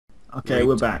Okay,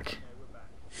 we're back.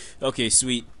 Okay,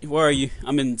 sweet. Where are you?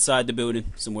 I'm inside the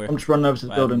building somewhere. I'm just running over to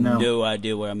the building now. I have no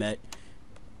idea where I'm at.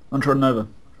 I'm running over.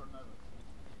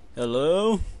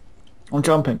 Hello? I'm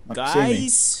jumping.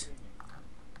 Guys?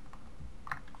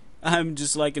 I'm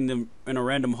just like in a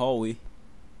random hallway.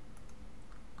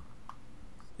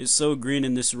 It's so green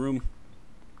in this room.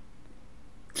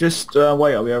 Just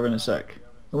wait, I'll be over in a sec.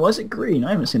 Why is it green?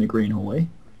 I haven't seen a green hallway.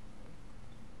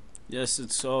 Yes,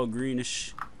 it's all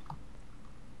greenish.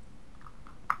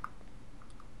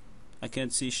 I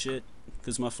can't see shit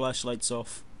because my flashlight's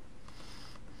off.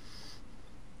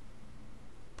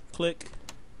 Click.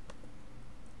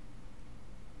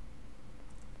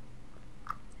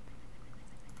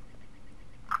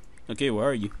 Okay, where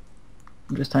are you?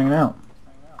 I'm just hanging out.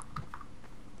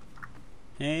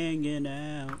 Hanging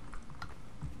out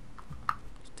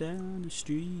down the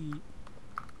street.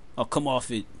 Oh, come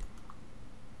off it.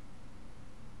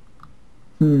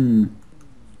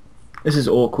 This is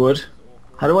awkward.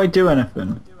 How do I do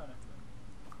anything?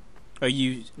 Are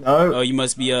you? No. Oh, you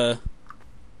must be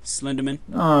Slenderman.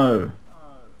 No.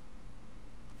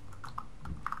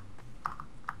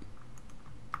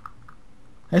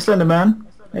 Hey, Slenderman.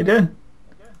 How you doing?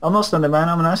 I'm not Slenderman.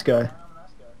 I'm a nice guy.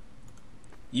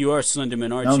 You are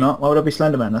Slenderman, aren't No, you? I'm not. Why would I be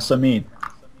Slenderman? That's so mean.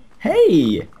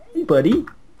 Hey, hey, buddy.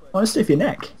 I want to sniff your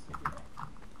neck.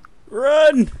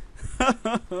 Run!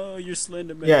 You're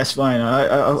Slenderman. Yeah, it's fine.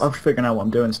 I'm figuring out what I'm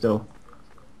doing still.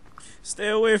 Stay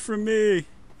away from me.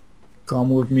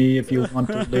 Come with me if you want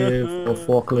to live or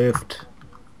forklift.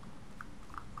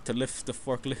 To lift the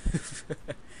forklift.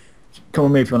 Come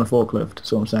with me if you want a forklift.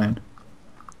 That's what I'm saying.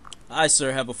 I,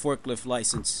 sir, have a forklift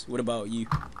license. What about you?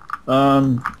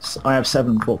 I have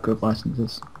 7 forklift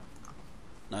licenses.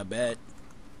 Not bad.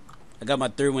 I got my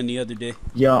 3rd one the other day.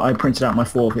 Yeah, I printed out my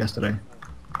 4th yesterday.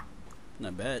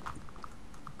 Not bad.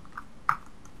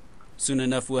 Soon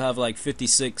enough, we'll have like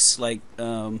 56, like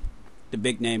the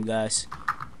big name guys,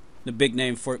 the big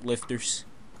name forklifters.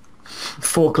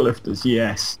 Forklifters,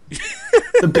 yes.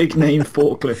 The big name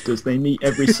forklifters. They meet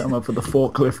every summer for the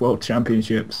Forklift World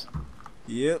Championships.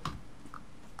 Yep.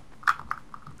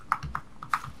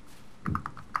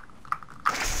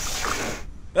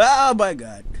 Oh my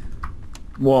god.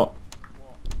 What?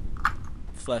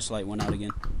 Flashlight went out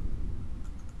again.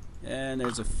 And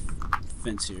there's a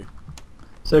fence here.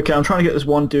 So okay, I'm trying to get this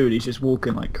one dude. He's just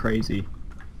walking like crazy.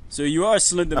 So you are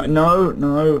Slenderman.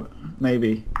 No,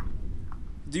 maybe.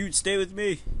 Dude, stay with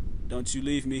me. Don't you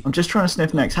leave me. I'm just trying to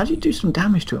sniff necks. How do you do some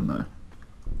damage to him though?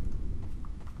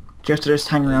 Do you have to just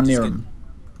hang around near him?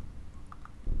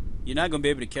 You're not gonna be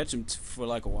able to catch him for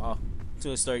like a while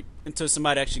until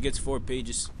somebody actually gets 4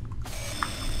 pages.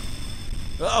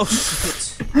 Oh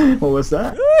shit! What was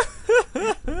that?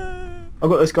 I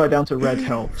got this guy down to red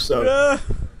health, so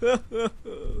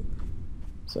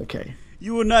it's okay.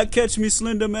 You will not catch me,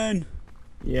 Slenderman.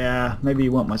 Yeah, maybe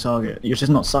you want my target. You're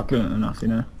just not succulent enough, you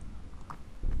know.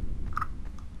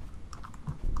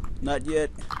 Not yet.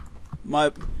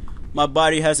 My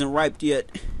body hasn't ripened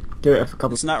yet. Give it a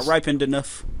couple. It's not ripened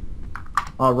enough.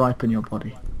 I'll ripen your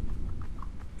body.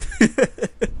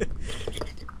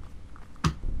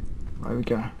 There we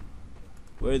go.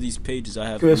 Where are these pages I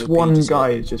have? This no one pages guy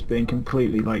yet. is just being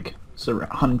completely like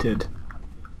hunted.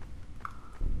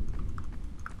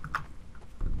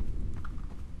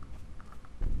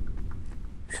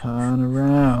 Turn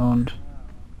around.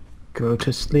 Go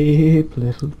to sleep,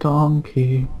 little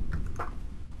donkey.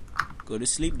 Go to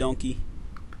sleep, donkey.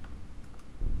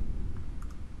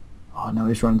 Oh no,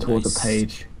 he's running towards the Nice.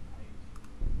 page.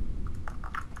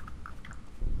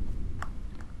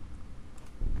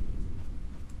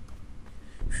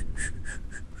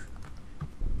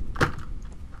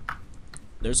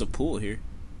 There's a pool here,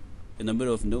 in the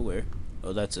middle of nowhere.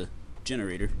 Oh, that's a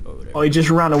generator or whatever. Oh, he just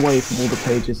ran away from all the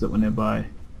pages that were nearby.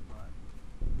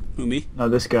 Who, me? No,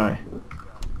 this guy.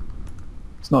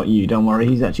 It's not you, don't worry,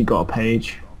 he's actually got a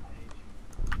page.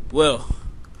 Well,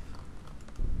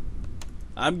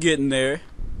 I'm getting there.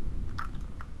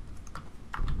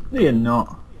 No, you're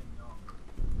not.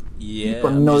 Yeah. You've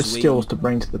got I'm no just skills waiting. to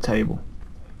bring to the table.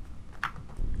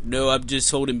 No, I'm just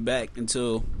holding back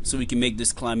so we can make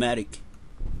this climatic.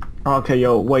 Okay,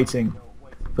 you're waiting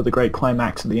for the great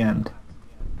climax at the end.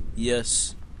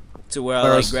 Yes. To where I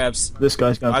Whereas like grabs. This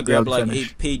guy's going I to be able grab to like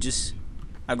finish. 8 pages.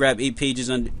 I grab 8 pages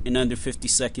in under 50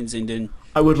 seconds and then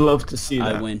I would love to see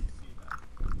I that. win.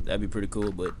 That'd be pretty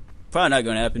cool, but probably not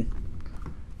gonna happen.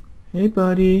 Hey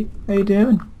buddy, how you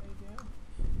doing?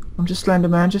 I'm just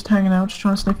Slenderman, just hanging out, just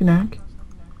trying to sniff your neck.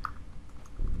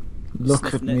 Look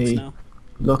Sniff at necks me. now.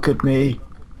 Look at me.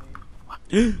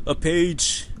 A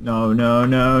page. No, no,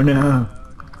 no, no.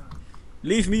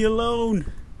 Leave me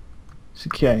alone. It's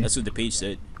okay. That's what the page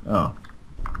said. Oh.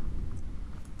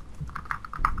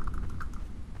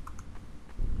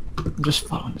 I'm just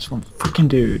following this one fucking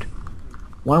dude.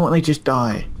 Why won't they just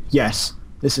die? Yes,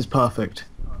 this is perfect.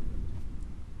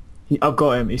 I've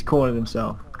got him. He's cornered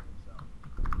himself.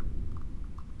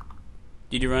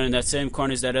 Did you run in that same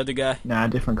corner as that other guy? Nah,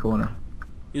 different corner.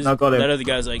 I got him. That other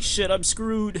guy's like, shit, I'm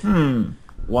screwed.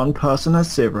 One person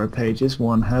has 0 pages,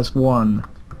 one has 1.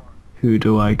 Who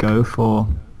do I go for?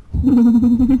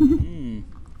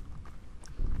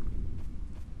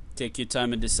 Take your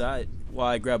time and decide.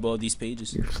 Why I grab all these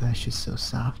pages? Your flesh is so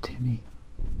soft, Timmy.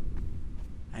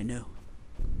 I know.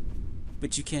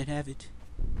 But you can't have it.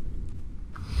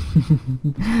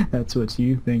 That's what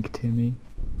you think, Timmy.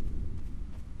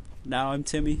 Now I'm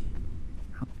Timmy.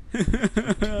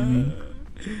 Timmy.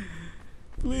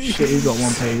 Please. Shit, he's got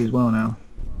 1 page as well now.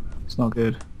 It's not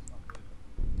good.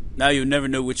 Now you'll never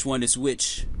know which one is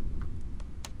which.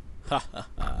 Ha ha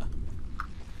ha.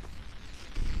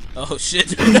 Oh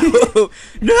shit. No!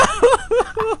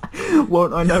 No!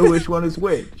 Won't I know which one is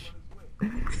which?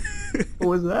 What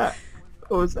was that?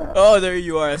 What was that? Oh, there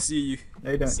you are. I see you.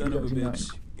 They don't. Son of a bitch.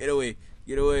 Get away.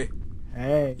 Get away.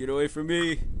 Hey. Get away from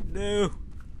me. No.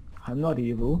 I'm not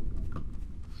evil.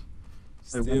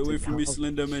 Stay away from me,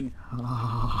 Slenderman.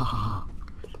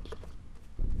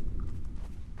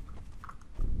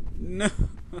 No.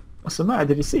 What's the matter?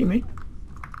 Did you see me?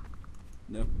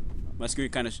 No. My screen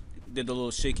kind of did the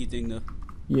little shaky thing though.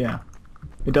 Yeah.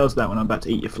 It does that when I'm about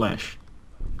to eat your flesh.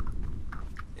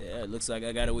 Yeah, it looks like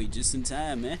I gotta wait just in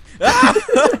time, man.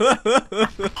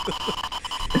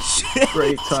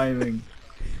 Great timing.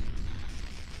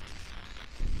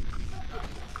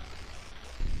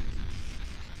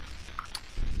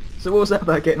 So what was that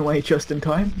about getting away just in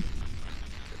time?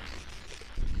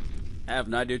 I have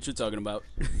no idea what you're talking about.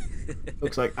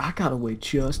 Looks like I got away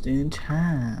just in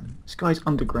time. This guy's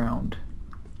underground.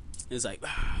 It's like,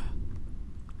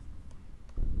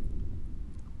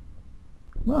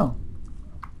 Well,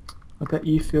 I bet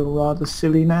you feel rather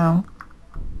silly now.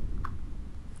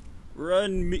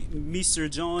 run, Mr.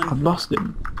 John. I've lost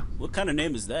him. What kind of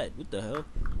name is that? What the hell?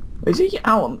 Is he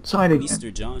outside again?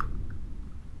 Mr. John.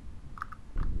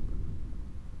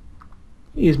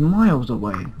 He is miles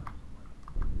away.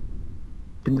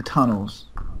 In the tunnels.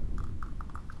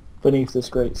 Beneath this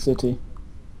great city.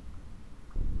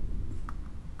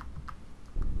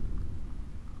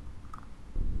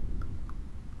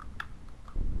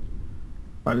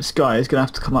 Right, this guy is gonna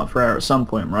have to come up for air at some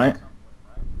point, right?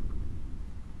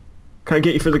 Can I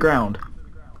get you through the ground?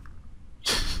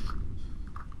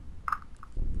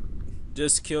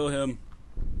 Just kill him.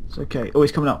 It's okay. Oh,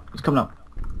 he's coming up. He's coming up.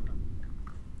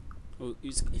 Oh,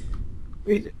 He's-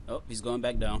 he's going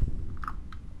back down.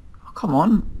 oh, come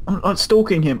on. I'm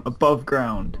stalking him above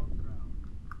ground.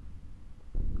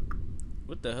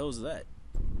 What the hell is that?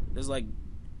 There's like...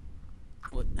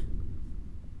 What?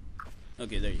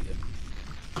 Okay, there you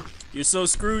go. You're so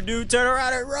screwed, dude. Turn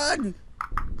around and run!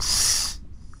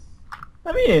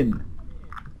 Let me in.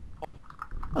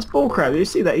 That's bullcrap. Did you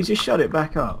see that? He just shut it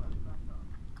back up.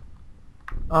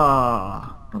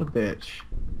 Ah, what a bitch.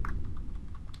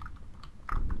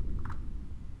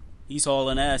 He's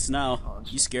hauling ass now. Oh,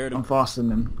 You scared I'm him. faster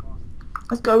than him.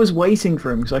 That guy was waiting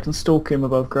for him so I can stalk him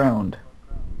above ground.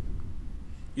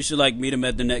 You should like meet him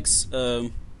at the next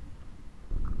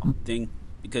thing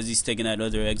because he's taking that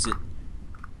other exit.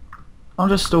 I'm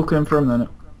just stalking him for a minute.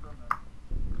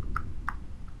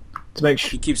 To make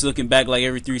sure He keeps looking back like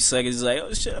every 3 seconds. He's like,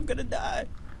 oh shit, I'm gonna die.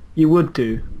 you would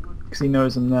do, because he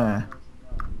knows I'm there.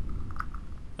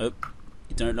 Oh,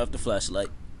 he turned off the flashlight.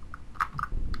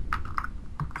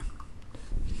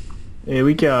 Here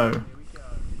we go.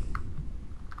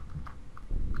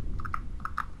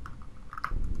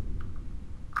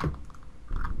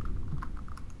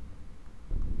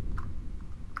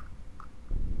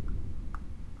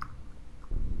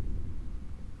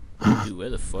 Dude, where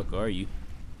the fuck are you?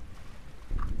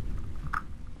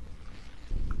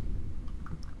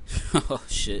 Oh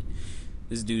shit.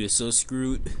 This dude is so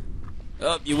screwed.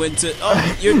 Oh, you went to...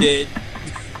 Oh, you're dead.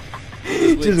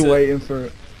 Just waiting for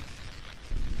it.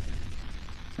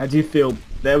 How do you feel?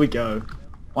 There we go.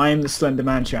 I am the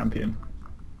Slenderman champion.